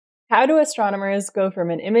How do astronomers go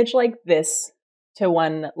from an image like this to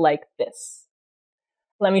one like this?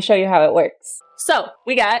 Let me show you how it works. So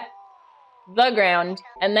we got the ground,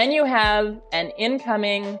 and then you have an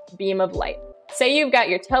incoming beam of light. Say you've got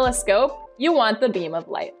your telescope, you want the beam of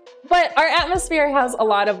light. But our atmosphere has a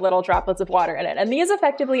lot of little droplets of water in it, and these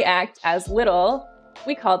effectively act as little,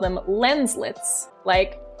 we call them lenslets,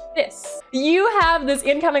 like this. You have this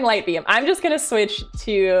incoming light beam. I'm just gonna switch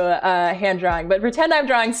to hand drawing, but pretend I'm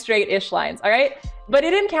drawing straight-ish lines, all right? But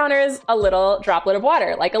it encounters a little droplet of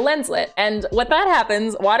water, like a lenslet. And what that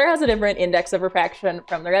happens, water has a different index of refraction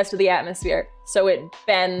from the rest of the atmosphere, so it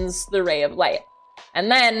bends the ray of light.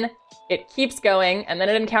 And then it keeps going, and then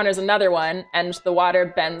it encounters another one, and the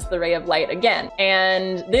water bends the ray of light again.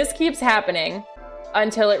 And this keeps happening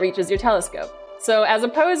until it reaches your telescope. So as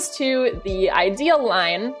opposed to the ideal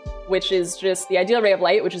line, which is just the ideal ray of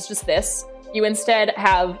light, which is just this, you instead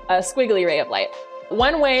have a squiggly ray of light.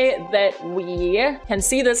 One way that we can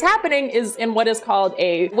see this happening is in what is called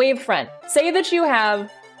a wavefront. Say that you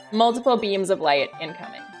have multiple beams of light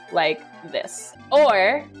incoming, like this,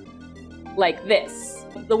 or like this.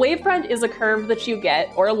 The wavefront is a curve that you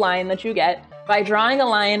get, or a line that you get, by drawing a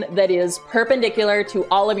line that is perpendicular to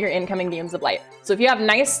all of your incoming beams of light. So if you have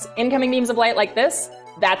nice incoming beams of light like this,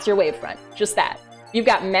 that's your wavefront, just that. If you've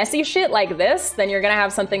got messy shit like this, then you're gonna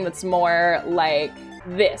have something that's more like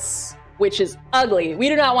this, which is ugly. We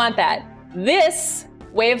do not want that. This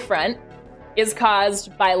wavefront is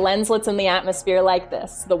caused by lenslets in the atmosphere like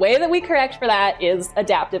this. The way that we correct for that is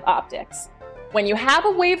adaptive optics. When you have a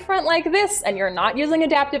wavefront like this and you're not using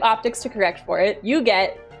adaptive optics to correct for it, you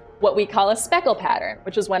get what we call a speckle pattern,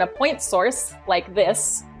 which is when a point source like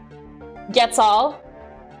this gets all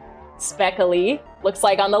speckly, looks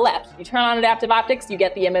like on the left. You turn on adaptive optics, you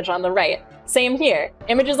get the image on the right. Same here.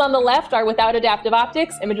 Images on the left are without adaptive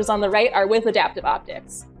optics, images on the right are with adaptive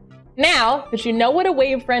optics. Now that you know what a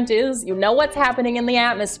wavefront is, you know what's happening in the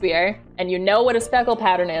atmosphere, and you know what a speckle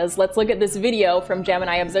pattern is, let's look at this video from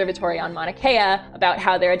Gemini Observatory on Mauna Kea about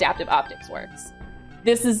how their adaptive optics works.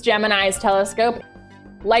 This is Gemini's telescope.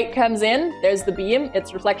 Light comes in, there's the beam,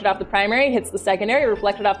 it's reflected off the primary, hits the secondary,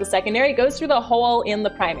 reflected off the secondary, goes through the hole in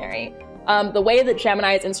the primary. The way that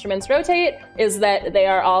Gemini's instruments rotate is that they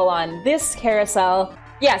are all on this carousel.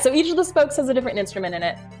 Yeah, so each of the spokes has a different instrument in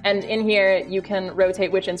it, and in here you can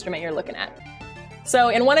rotate which instrument you're looking at. So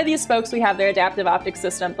in one of these spokes we have their adaptive optics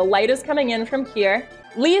system. The light is coming in from here.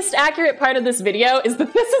 Least accurate part of this video is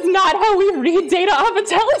that this is not how we read data off a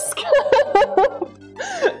telescope.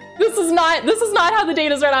 This is not how the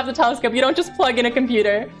data is read off the telescope. You don't just plug in a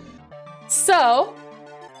computer. So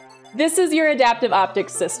this is your adaptive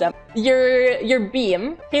optics system. Your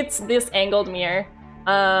beam hits this angled mirror.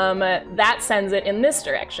 That sends it in this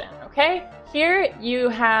direction, okay? Here you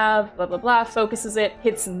have blah, blah, blah, focuses it,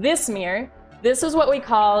 hits this mirror. This is what we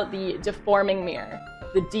call the deforming mirror,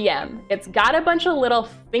 the DM. It's got a bunch of little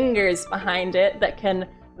fingers behind it that can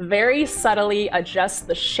very subtly adjust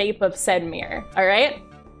the shape of said mirror, all right?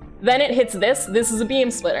 Then it hits this. This is a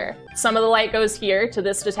beam splitter. Some of the light goes here to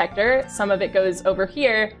this detector. Some of it goes over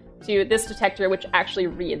here to this detector, which actually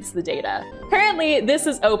reads the data. Currently, this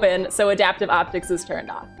is open, so adaptive optics is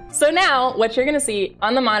turned off. So now, what you're gonna see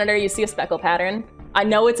on the monitor, you see a speckle pattern. I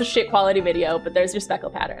know it's a shit quality video, but there's your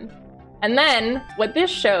speckle pattern. And then, what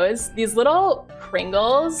this shows, these little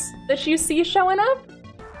Pringles that you see showing up,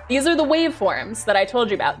 these are the waveforms that I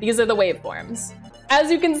told you about. These are the waveforms.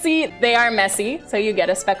 As you can see, they are messy, so you get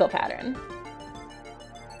a speckle pattern.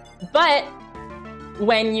 But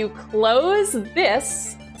when you close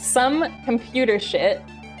this, some computer shit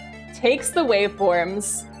takes the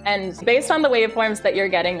waveforms, and based on the waveforms that you're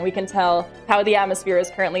getting, we can tell how the atmosphere is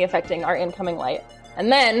currently affecting our incoming light.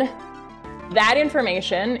 And then that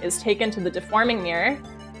information is taken to the deforming mirror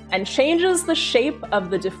and changes the shape of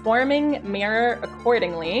the deforming mirror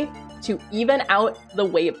accordingly to even out the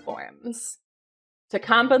waveforms, to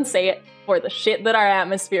compensate for the shit that our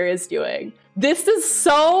atmosphere is doing. This is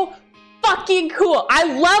so fucking cool. I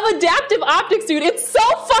love adaptive optics, dude. It's so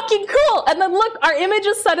fucking cool. And then look, our image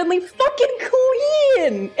is suddenly fucking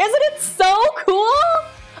clean. Isn't it so cool?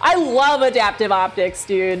 I love adaptive optics,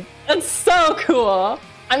 dude. It's so cool.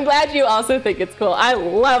 I'm glad you also think it's cool. I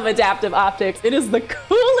love adaptive optics. It is the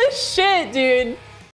coolest shit, dude.